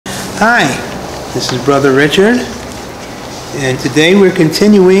Hi, this is Brother Richard, and today we're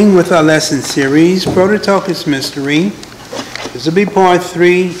continuing with our lesson series, Prototokos Mystery. This will be part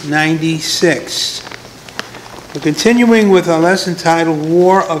 396. We're continuing with our lesson titled,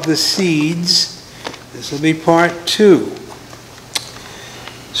 War of the Seeds. This will be part 2.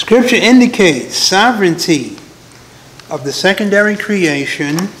 Scripture indicates sovereignty of the secondary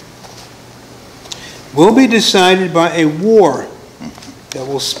creation will be decided by a war that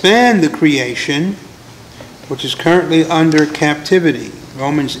will span the creation, which is currently under captivity.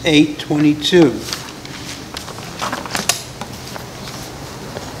 Romans 8:22.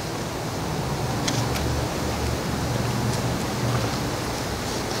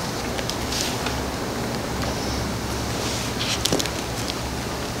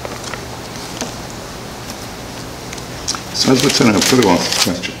 So as we're turning, I've got to ask a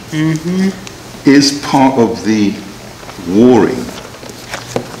question. Is part of the warring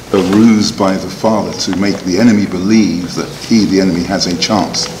a ruse by the Father to make the enemy believe that he, the enemy, has a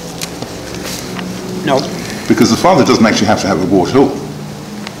chance? No. Because the Father doesn't actually have to have a war at all.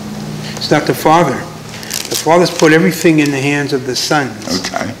 It's not the Father. The Father's put everything in the hands of the sons.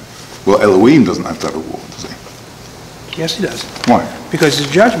 Okay. Well, Elohim doesn't have to have a war, does he? Yes, he does. Why? Because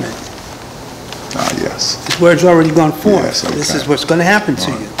it's judgment. Ah, yes. This word's already gone forth. Yes, okay. This is what's going to happen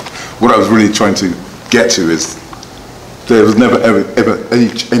to you. What I was really trying to get to is there was never ever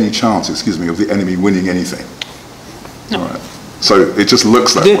any chance, of the enemy winning anything. No. Right. So it just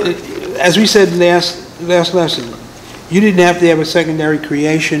looks that way. As we said last lesson, you didn't have to have a secondary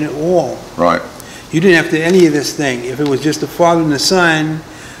creation at all. Right. You didn't have to any of this thing. If it was just the Father and the Son,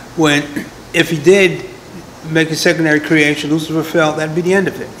 if he did make a secondary creation, Lucifer fell, that'd be the end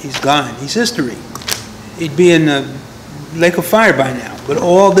of it. He's gone. He's history. He'd be in the lake of fire by now. But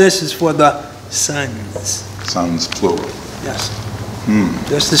all this is for the sons. Sons, plural. Yes.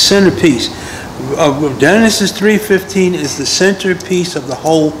 That's the centerpiece. Genesis 3:15 is the centerpiece of the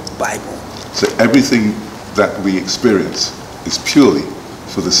whole Bible. So everything that we experience is purely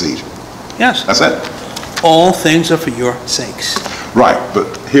for the seed. Yes. That's it. All things are for your sakes. Right, but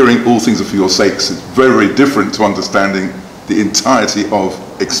hearing all things are for your sakes is very, very different to understanding the entirety of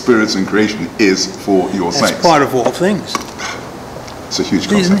experience and creation is for your sakes. That's part of all things. It's a huge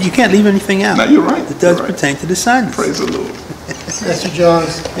concept. You can't leave anything out. No, you're right. It does pertain to the sons. Praise the Lord. Mr.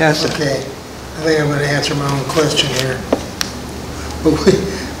 Jones? Yes, sir. Okay, I think I'm going to answer my own question here. But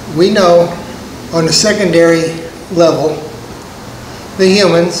we know on the secondary level, the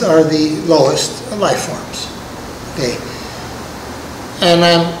humans are the lowest life forms. Okay. And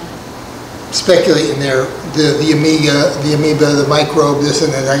I'm speculating there, the amoeba, the microbe, this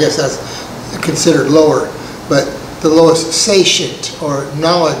and that, I guess that's considered lower, but the lowest sentient or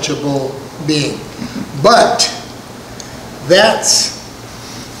knowledgeable being. But that's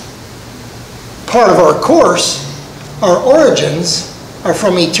part of our course. Our origins are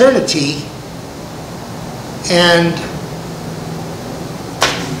from eternity, and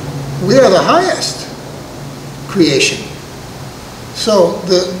we are the highest creation. So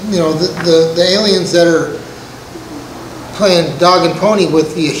the aliens that are playing dog and pony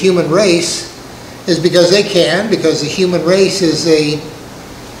with the human race is because they can, because the human race is a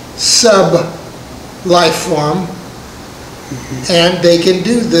sub-life form, and they can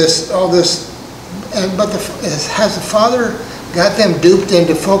do all this. But has the Father got them duped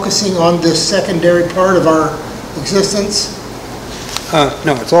into focusing on this secondary part of our existence?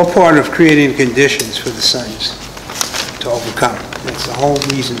 No, it's all part of creating conditions for the sons to overcome. That's the whole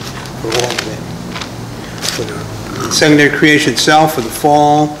reason for all of it. For the secondary creation itself, for the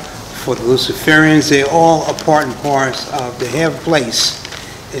fall, for the Luciferians, they all are part and parts of, they have place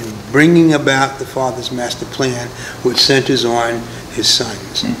in bringing about the Father's master plan, which centers on his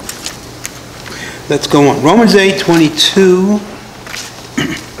sons. Let's go on. Romans 8:22.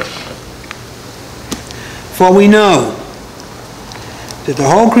 For we know that the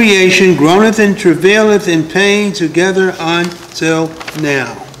whole creation groaneth and travaileth in pain together until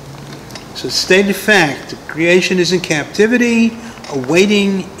now. So stated fact, the creation is in captivity,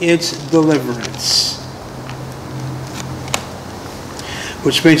 awaiting its deliverance.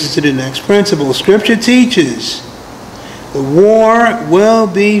 Which brings us to the next principle. Scripture teaches the war will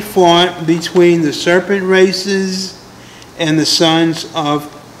be fought between the serpent races and the sons of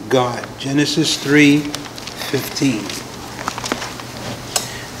God. Genesis 3:15.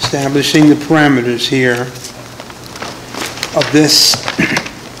 Establishing the parameters here of this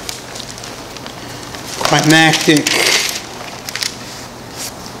climactic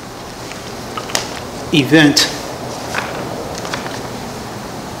event.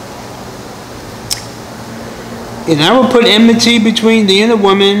 And I will put enmity between thee and the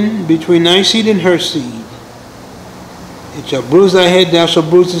woman, between thy seed and her seed. It shall bruise thy head, thou shalt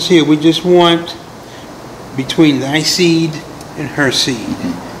bruise his heel. We just want between thy seed and her seed.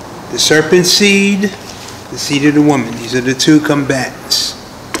 The serpent's seed, the seed of the woman. These are the two combatants.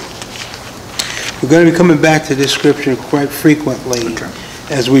 We're going to be coming back to this scripture quite frequently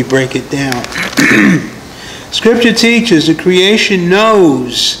as we break it down. Scripture teaches the creation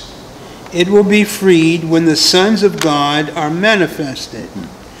knows it will be freed when the sons of God are manifested.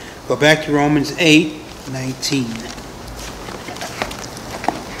 Go back to Romans 8:19.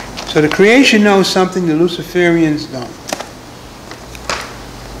 So the creation knows something the Luciferians don't.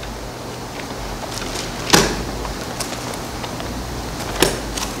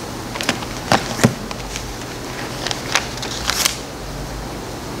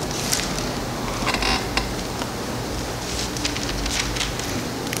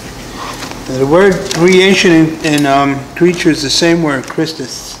 The word creation and creature is the same word,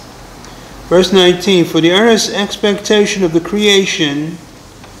 Christus. Verse 19, for the earnest expectation of the creation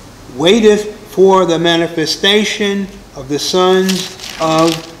waiteth for the manifestation of the sons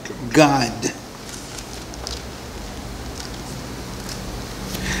of God.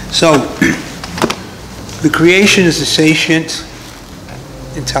 So, the creation is a sentient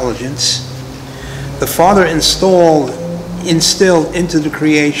intelligence. The Father instilled into the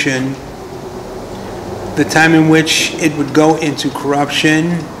creation the time in which it would go into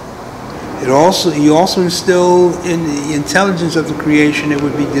corruption. He also instilled in the intelligence of the creation it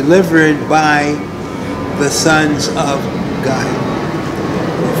would be delivered by the sons of God.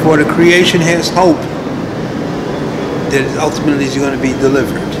 For the creation has hope that it ultimately is going to be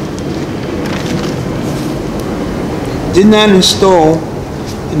delivered. Did not install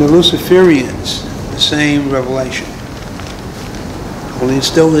in the Luciferians the same revelation. Only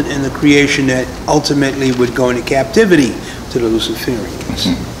instilled it in the creation that ultimately would go into captivity to the Luciferians.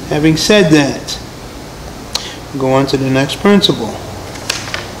 Having said that, we'll go on to the next principle.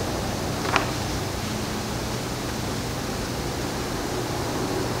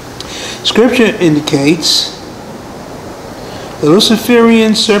 Scripture indicates the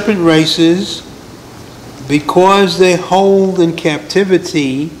Luciferian serpent races, because they hold in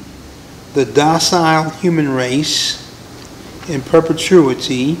captivity the docile human race in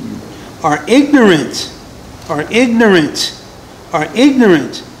perpetuity, are ignorant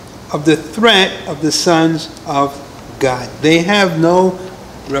of the threat of the sons of God. They have no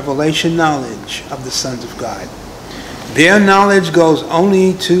revelation knowledge of the sons of God. Their knowledge goes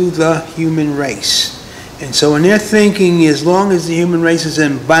only to the human race. And so in their thinking, as long as the human race is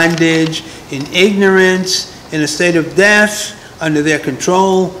in bondage, in ignorance, in a state of death, under their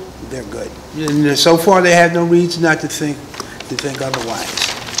control, they're good. And so far they have no reason not to think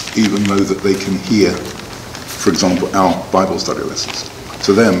otherwise. Even though that they can hear, for example, our Bible study lessons.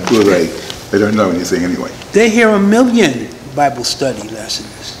 To them, who are they? They don't know anything anyway. They hear 1,000,000 Bible study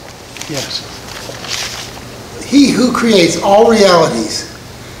lessons. Yes. He who creates all realities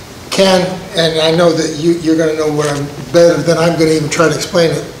can, and I know that you're going to know what I'm better than I'm going to even try to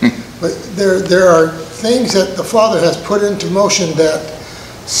explain it, but there are things that the Father has put into motion that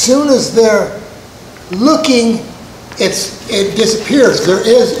soon as they're looking, it disappears.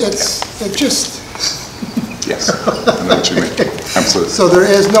 It just... Yes, I know what you mean. Absolutely. So there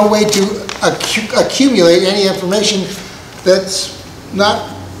is no way to accumulate any information that's not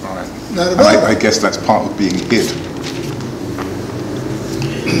available. And I guess that's part of being hid.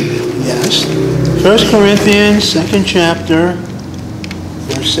 Yes. 1 Corinthians, 2nd chapter,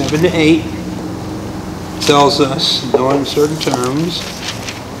 verse 7 to 8, tells us, in certain terms,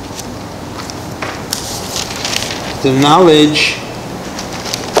 the knowledge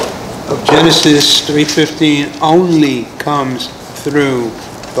of Genesis 3:15 only comes through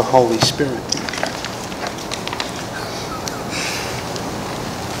the Holy Spirit.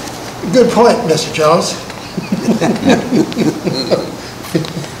 Good point, Mr. Jones.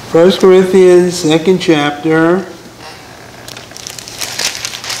 1 Corinthians, 2nd chapter,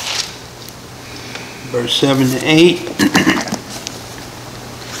 verse 7 to 8.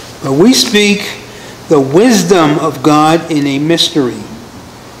 But we speak the wisdom of God in a mystery,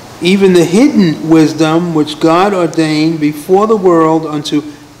 even the hidden wisdom which God ordained before the world unto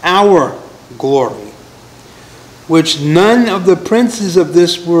our glory, which none of the princes of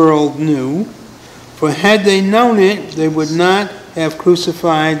this world knew, for had they known it, they would not have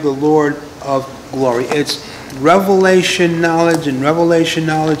crucified the Lord of glory. It's revelation knowledge, and revelation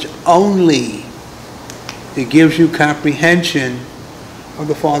knowledge only that gives you comprehension of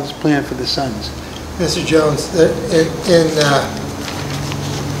the Father's plan for the sons. Mr. Jones,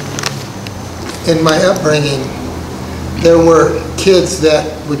 in my upbringing, there were kids that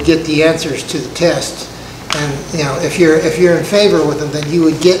would get the answers to the test, and if you're in favor with them, then you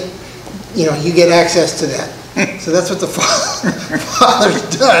would get you get access to that. So that's what the Father's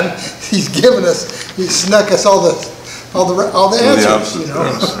done. He's given us, he snuck us all the answers.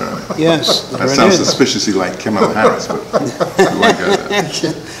 Right. Yes. That sounds suspiciously like Kamala Harris, but I like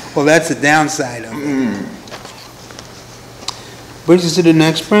that. Well, that's the downside of it. Brings us to the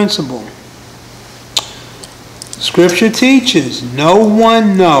next principle. Scripture teaches no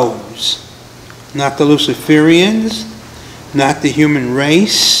one knows, not the Luciferians, not the human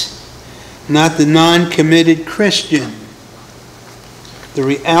race, not the non-committed Christian, the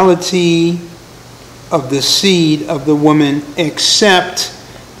reality of the seed of the woman, except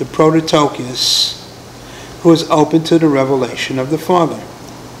the Prototokos, who is open to the revelation of the Father.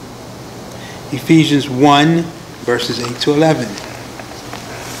 Ephesians 1, verses 8 to 11.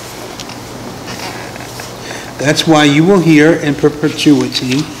 That's why you will hear in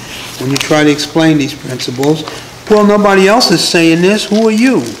perpetuity, when you try to explain these principles, well, nobody else is saying this, who are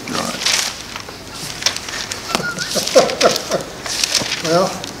you? Right. Well,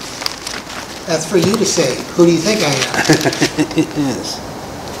 that's for you to say. Who do you think I am? Yes.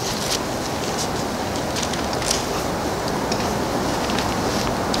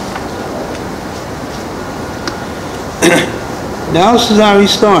 Now this is how he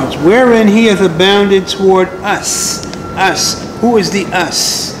starts. Wherein he hath abounded toward us. Us. Who is the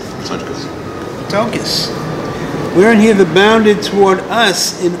us? Prototokos. Wherein he hath abounded toward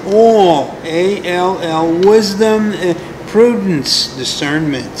us in all, A-L-L, wisdom, prudence,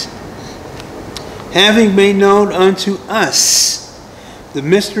 discernment, having made known unto us the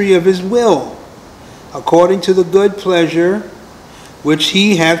mystery of his will, according to the good pleasure which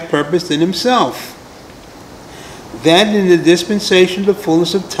he hath purposed in himself, that in the dispensation of the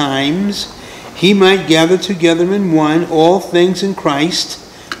fullness of times he might gather together in one all things in Christ,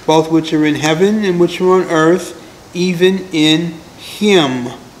 both which are in heaven and which are on earth, even in him,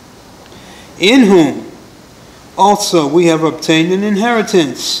 in whom also we have obtained an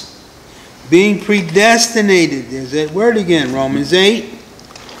inheritance, being predestinated. There's that word again, Romans 8,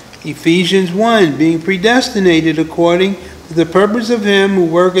 Ephesians 1, being predestinated according to the purpose of him who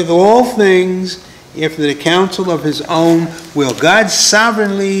worketh all things after the counsel of his own will. God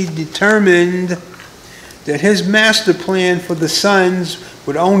sovereignly determined that his master plan for the sons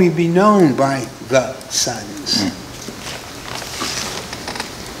would only be known by the sons.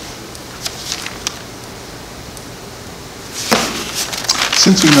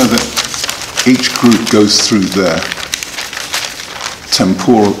 Since we know that each group goes through their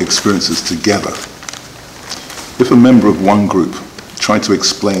temporal experiences together, if a member of one group tried to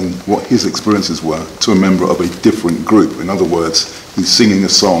explain what his experiences were to a member of a different group, in other words, he's singing a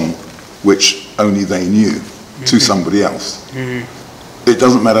song which only they knew to somebody else, it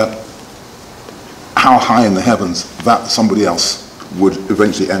doesn't matter how high in the heavens that somebody else would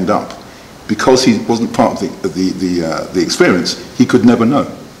eventually end up. Because he wasn't part of the experience, he could never know.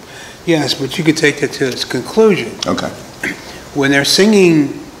 Yes, but you could take that to its conclusion. Okay. When they're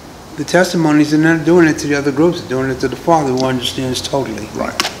singing the testimonies, they're not doing it to the other groups, they're doing it to the Father who understands totally.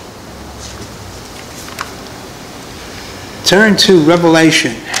 Right. Turn to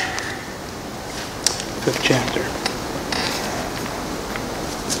Revelation, 5th chapter.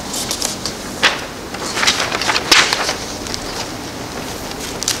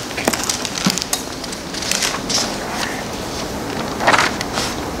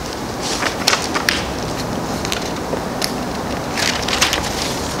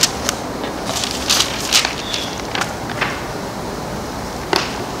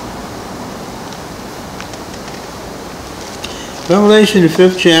 Revelation, the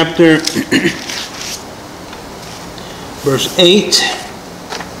 5th chapter, verse 8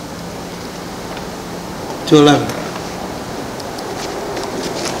 to 11.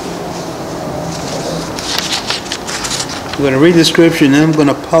 I'm going to read the scripture and then I'm going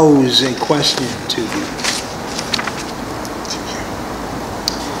to pose a question to you.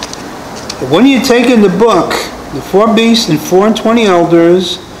 When he had taken the book, the 4 beasts and 24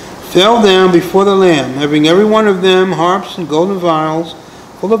 elders fell down before the Lamb, having every one of them harps and golden vials,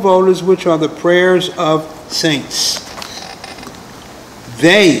 full of odors, which are the prayers of saints.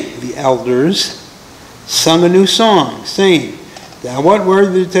 They, the elders, sung a new song, saying, Thou art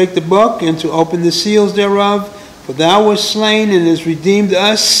worthy to take the book and to open the seals thereof, for thou wast slain and hast redeemed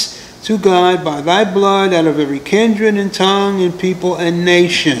us to God by thy blood out of every kindred and tongue and people and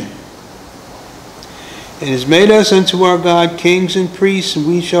nation, and has made us unto our God kings and priests, and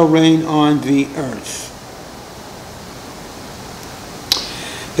we shall reign on the earth.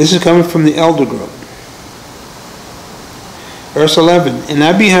 This is coming from the elder group. Verse 11, and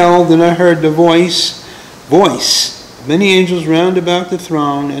I beheld, and I heard the voice of many angels round about the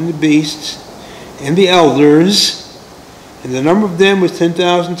throne, and the beasts, and the elders, and the number of them was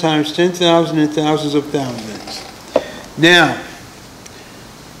 10,000 times 10,000 and thousands of thousands. Now,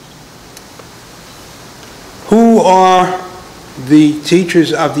 who are the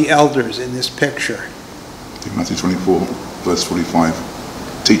teachers of the elders in this picture? In Matthew 24, verse 45,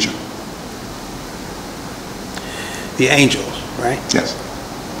 teacher. The angels, right? Yes.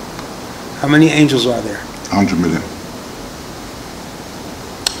 How many angels are there? 100 million.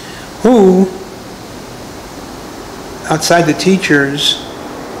 Who, outside the teachers,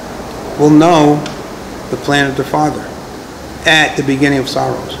 will know the plan of the Father at the beginning of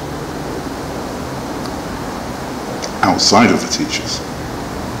sorrows? Outside of the teachers?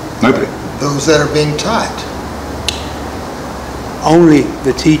 Nobody. Those that are being taught. Only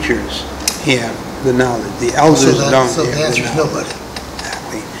the teachers have the knowledge. The elders don't. So the answer is nobody.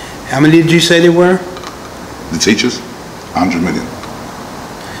 Exactly. How many did you say there were? The teachers? 100 million.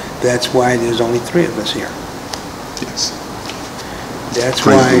 That's why there's only 3 of us here. Yes. That's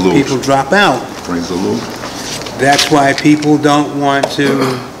Praise why the Lord. people drop out. Praise the Lord. That's why people don't want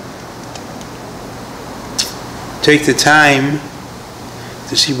to take the time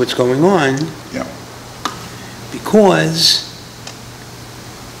to see what's going on. Yeah. Because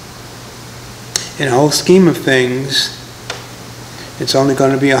in the whole scheme of things, it's only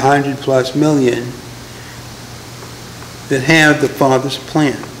going to be 100+ million that have the Father's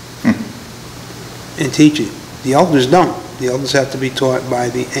plan and teach it. The elders don't. The elders have to be taught by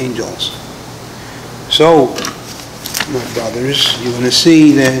the angels. So, my brothers, you're going to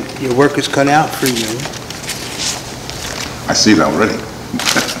see that your work is cut out for you. I see that already.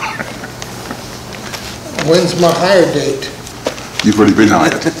 When's my hire date? You've already been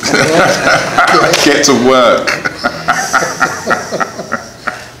hired. Get to work.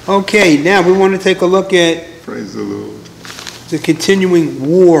 Okay, now we want to take a look at Praise the Lord. the continuing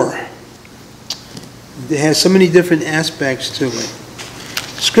war. It has so many different aspects to it.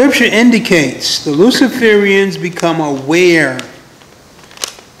 Scripture indicates the Luciferians become aware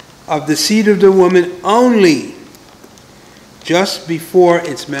of the seed of the woman only just before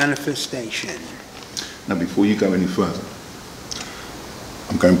its manifestation. Now, before you go any further,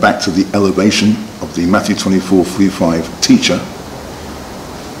 I'm going back to the elevation of the Matthew 24:45 teacher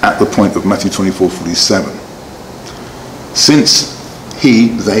at the point of Matthew 24:47. Since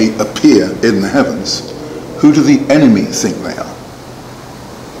they appear in the heavens, who do the enemy think they are?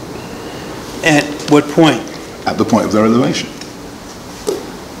 At what point? At the point of their elevation.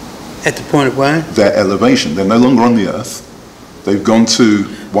 At the point of what? Their elevation. They're no longer on the earth. They've gone to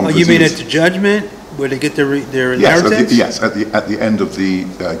one of the... You mean at the judgment, where they get their inheritance? Yes, at the end of the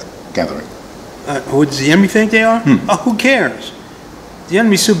gathering. Who does the enemy think they are? Oh, who cares? The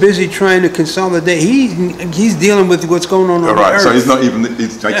enemy's so busy trying to consolidate. He's dealing with what's going on All the right, earth. so he's not even...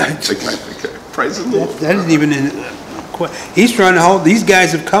 Okay. Praise the Lord. That isn't even in... He's trying to hold... These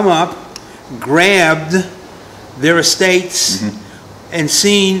guys have come up, grabbed their estates, and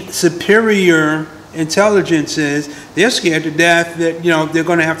seen superior intelligences. They're scared to death that, they're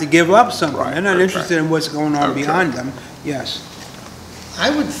going to have to give up something. Right, They're not interested in what's going on Okay. behind them. Yes. I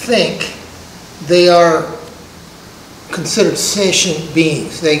would think they are considered sentient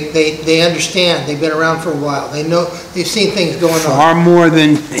beings. They understand. They've been around for a while. They know. They've seen things going on. Far more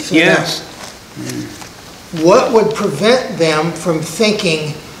than... So yes. What would prevent them from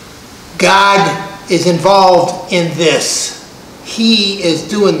thinking God is involved in this? He is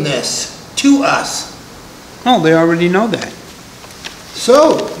doing this to us. Oh, they already know that.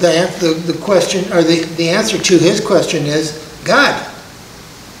 So the question, or the answer to his question is God.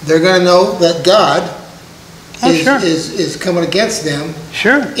 They're going to know that God is coming against them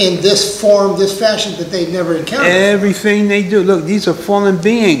Sure. in this form, this fashion that they've never encountered. Everything they do. Look, these are fallen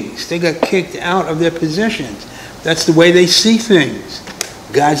beings. They got kicked out of their positions. That's the way they see things.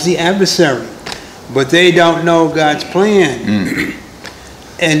 God's the adversary. But they don't know God's plan.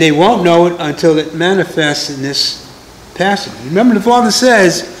 And they won't know it until it manifests in this passage. Remember, the Father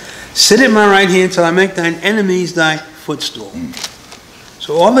says, sit at my right hand till I make thine enemies thy footstool.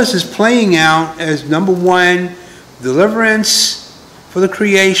 So all this is playing out as, number one, deliverance for the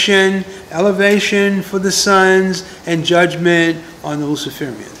creation, elevation for the sons, and judgment on the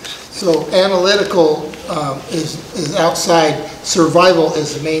Luciferians. So analytical is outside. Survival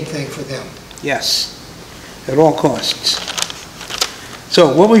is the main thing for them. Yes, at all costs.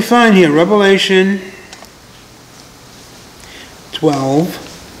 So what we find here, Revelation 12,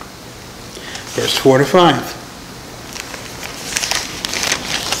 verse 4 to 5.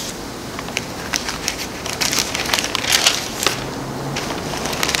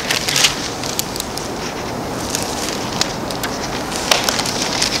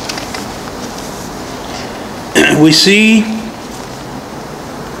 we see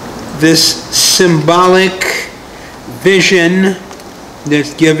this symbolic vision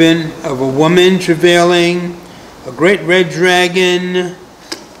that's given of a woman travailing, a great red dragon,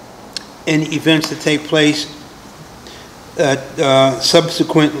 and events that take place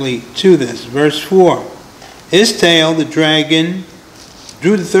subsequently to this. Verse 4, his tail, the dragon,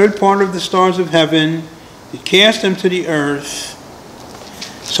 drew the third part of the stars of heaven, he cast them to the earth.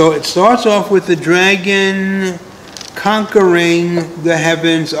 So it starts off with the dragon conquering the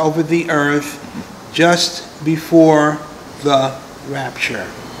heavens over the earth just before the rapture.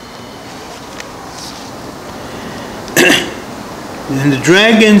 And the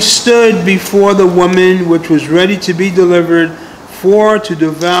dragon stood before the woman which was ready to be delivered to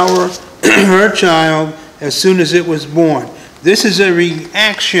devour her child as soon as it was born. This is a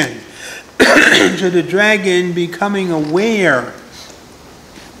reaction to the dragon becoming aware,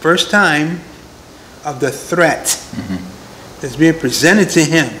 first time, of the threat that's being presented to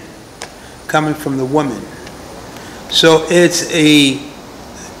him coming from the woman. So it's a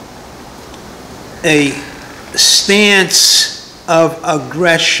stance of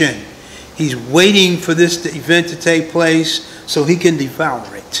aggression. He's waiting for this event to take place so he can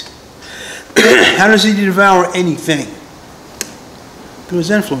devour it. How does he devour anything? Through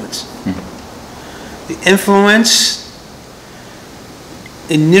his influence. The influence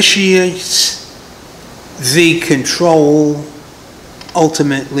initiates the control,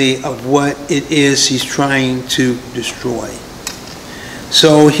 ultimately, of what it is he's trying to destroy.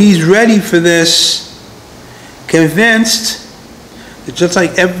 So he's ready for this, convinced that just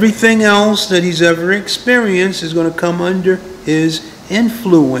like everything else that he's ever experienced is going to come under his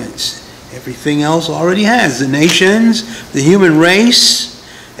influence. Everything else already has. The nations, the human race,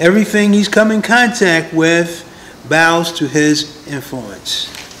 everything he's come in contact with bows to his influence.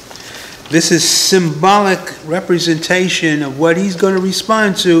 This is symbolic representation of what he's going to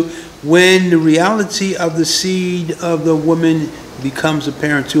respond to when the reality of the seed of the woman becomes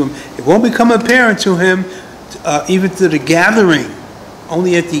apparent to him. It won't become apparent to him even to the gathering.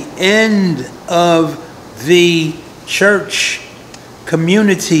 Only at the end of the church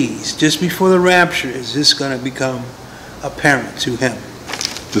communities, just before the rapture, is this going to become apparent to him.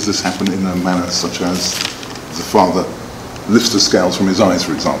 Does this happen in a manner such as the father lifts the scales from his eyes,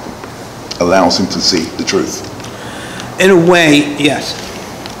 for example, allows him to see the truth? In a way, yes.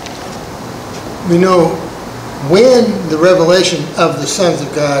 We know when the revelation of the sons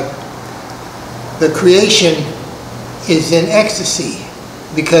of God, the creation is in ecstasy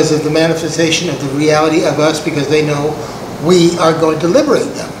because of the manifestation of the reality of us, because they know we are going to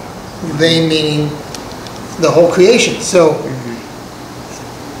liberate them. They meaning the whole creation. So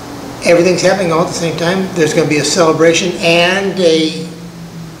everything's happening all at the same time. There's going to be a celebration and a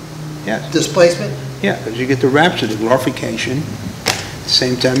displacement. Yeah, because you get the rapture, the glorification. At the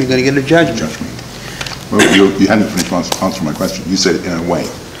same time, you're going to get a judgment. Well, you hadn't finished answering my question. You said it in a way.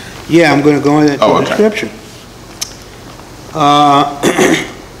 Yeah, I'm going to go into the scripture.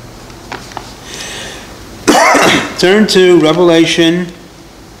 Turn to Revelation,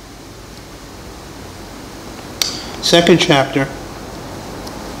 2nd chapter.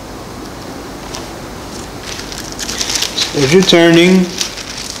 As you're turning,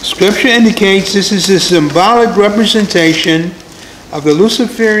 Scripture indicates this is a symbolic representation of the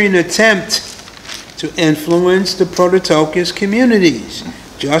Luciferian attempt to influence the Prototokos communities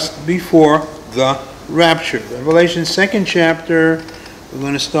just before the rapture. Revelation 2nd chapter, we're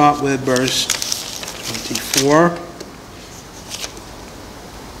going to start with verse 24.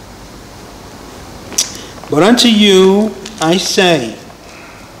 But unto you I say,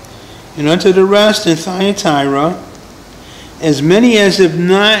 and unto the rest in Thyatira, as many as have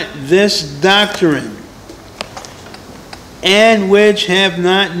not this doctrine, and which have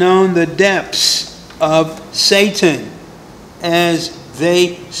not known the depths of Satan, as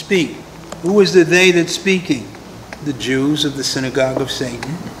they speak. Who is the they that's speaking? The Jews of the synagogue of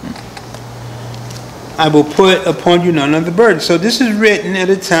Satan. I will put upon you none of the burden. So this is written at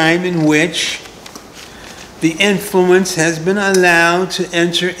a time in which the influence has been allowed to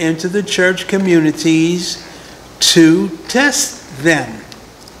enter into the church communities to test them.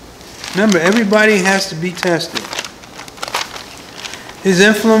 Remember, everybody has to be tested. His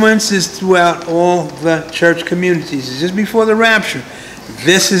influence is throughout all the church communities. It's just before the rapture.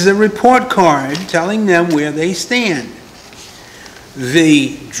 This is a report card telling them where they stand.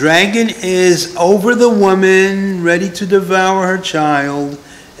 The dragon is over the woman, ready to devour her child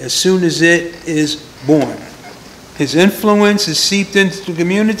as soon as it is born. His influence is seeped into the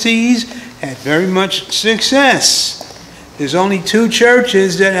communities, had very much success. There's only 2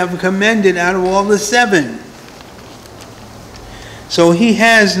 churches that have commended out of all the 7. So he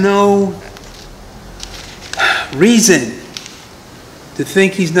has no reason to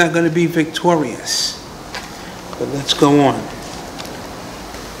think he's not going to be victorious. But let's go on.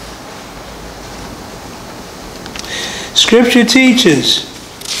 Scripture teaches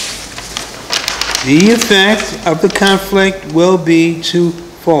the effect of the conflict will be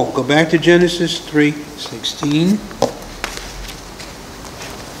twofold. Go back to Genesis 3:16.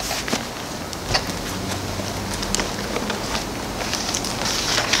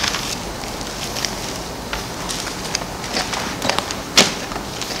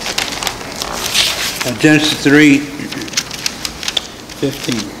 Genesis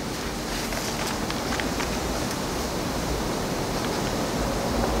 3:15.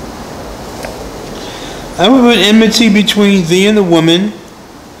 I will put enmity between thee and the woman,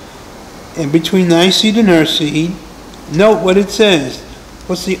 and between thy seed and her seed. Note what it says.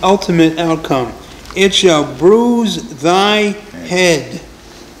 What's the ultimate outcome? It shall bruise thy head.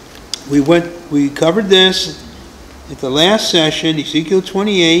 We covered this at the last session, Ezekiel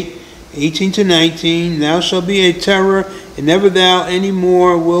 28:18 to 19. Thou shalt be a terror, and never thou any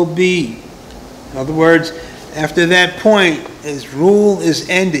more will be. In other words, after that point, his rule is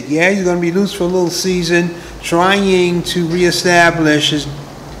ended. Yeah, he's going to be loose for a little season, trying to reestablish his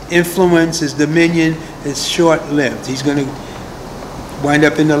influence, his dominion. Is short-lived. He's going to wind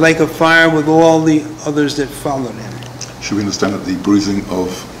up in the lake of fire with all the others that followed him. Should we understand that the bruising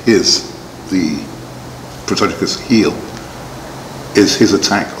of the Prototokos heel, is his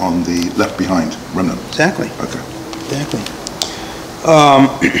attack on the left behind remnant? Exactly. Okay. Exactly.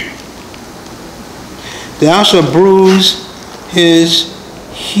 Thou shalt bruise his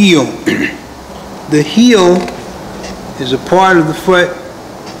heel. The heel is a part of the foot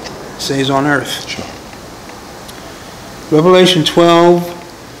that stays on earth. Sure. Revelation 12,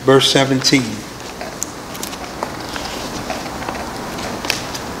 verse 17.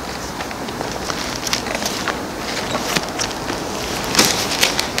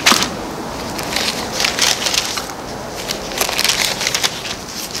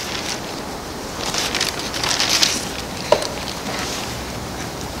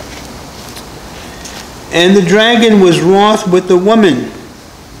 And the dragon was wroth with the woman,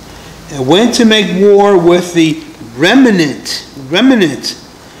 and went to make war with the remnant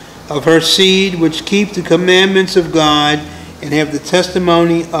of her seed, which keep the commandments of God and have the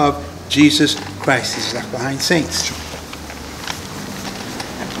testimony of Jesus Christ. These left behind saints.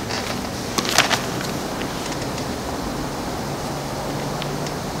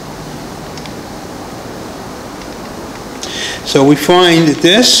 So we find that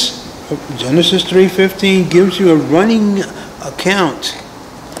this Genesis 3:15 gives you a running account,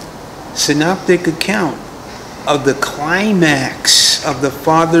 synoptic account of the climax of the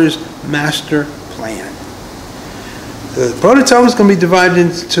Father's master plan. The Prototokos is going to be divided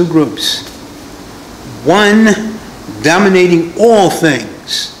into two groups. One dominating all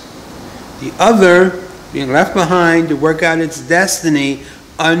things. The other being left behind to work out its destiny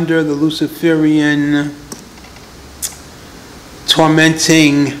under the Luciferian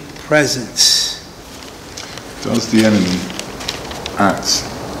tormenting presence. Does the enemy at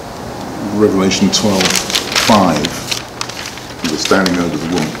Revelation 12:5, he was standing over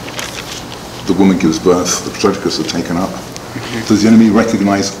the woman gives birth, the Prototokos are taken up. Does the enemy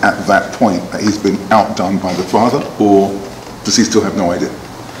recognize at that point that he's been outdone by the Father, or does he still have no idea?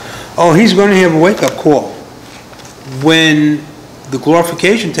 Oh, he's going to have a wake-up call when the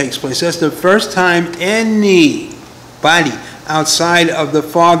glorification takes place. That's the first time anybody outside of the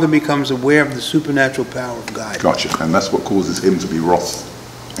Father becomes aware of the supernatural power of God. Gotcha. And that's what causes him to be wroth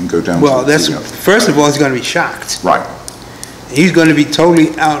and go down well, to that's the earth. first of all, he's going to be shocked. Right. He's going to be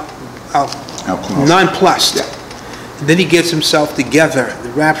totally Outclassed. nonplussed. Yeah. And then he gets himself together. The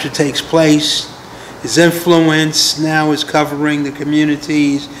rapture takes place. His influence now is covering the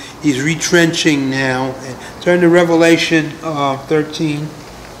communities. He's retrenching now. And turn to Revelation 13.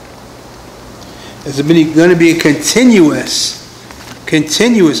 There's going to be a continuous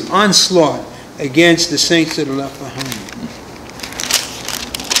onslaught against the saints that are left behind.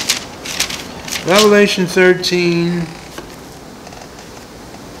 Revelation 13.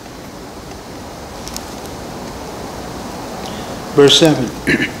 Verse 7.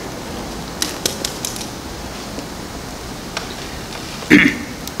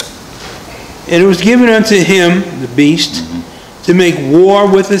 And it was given unto him, the beast, to make war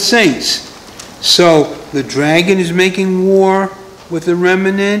with the saints. So the dragon is making war with the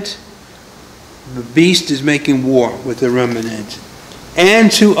remnant. The beast is making war with the remnant.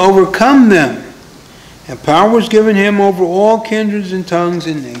 And to overcome them. And power was given him over all kindreds and tongues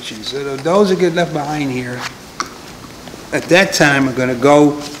and nations. So those that get left behind here at that time are going to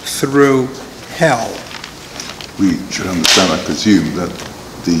go through hell. We should understand, I presume, that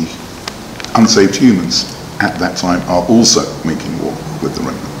the unsaved humans at that time are also making war with the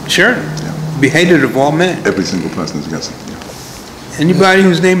remnant. Sure. Yeah. Be hated of all men. Every single person is against them. Yeah. Anybody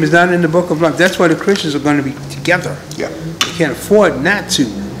whose name is not in the book of life. That's why the Christians are going to be together. Yeah. You can't afford not to.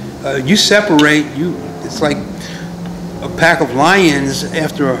 You separate, it's like a pack of lions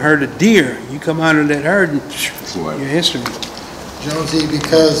after a herd of deer. You come out of that herd and your history. Jonesy,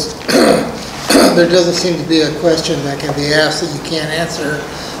 because there doesn't seem to be a question that can be asked that you can't answer,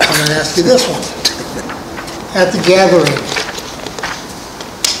 I'm going to ask you this one. At the gathering,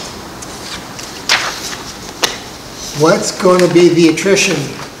 what's going to be the attrition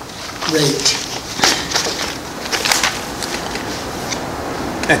rate?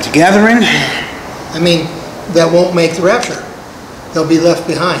 At the gathering? I mean, that won't make the rapture. They'll be left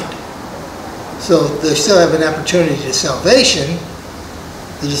behind. So they still have an opportunity to salvation,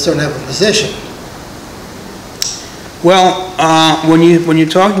 they just don't have a position. Well, when you're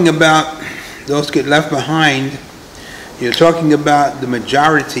talking about those get left behind, you're talking about the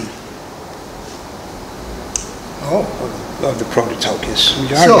majority of the Prototokos.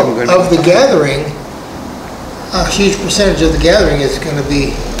 So, of the gathering, a huge percentage of the gathering is going to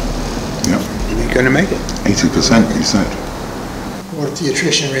be... Yeah. You're going to make it. 80%, you said. What's the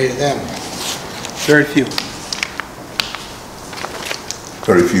attrition rate of them? Very few.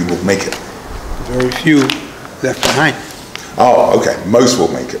 Very few will make it. Very few left behind. Oh, okay. Most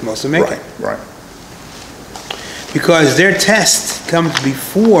will make it. Most will make it. Right. Because their test comes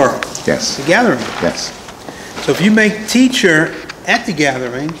before Yes. the gathering. Yes. So if you make teacher at the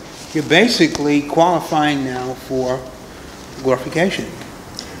gathering, you're basically qualifying now for glorification.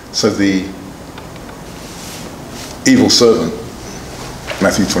 So the evil servant,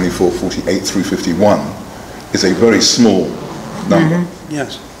 Matthew 24, 48 through 51, is a very small number. Mm-hmm.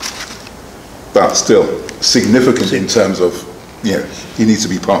 Yes. But still significant in terms of, he needs to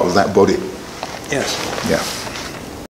be part of that body. Yes. Yeah.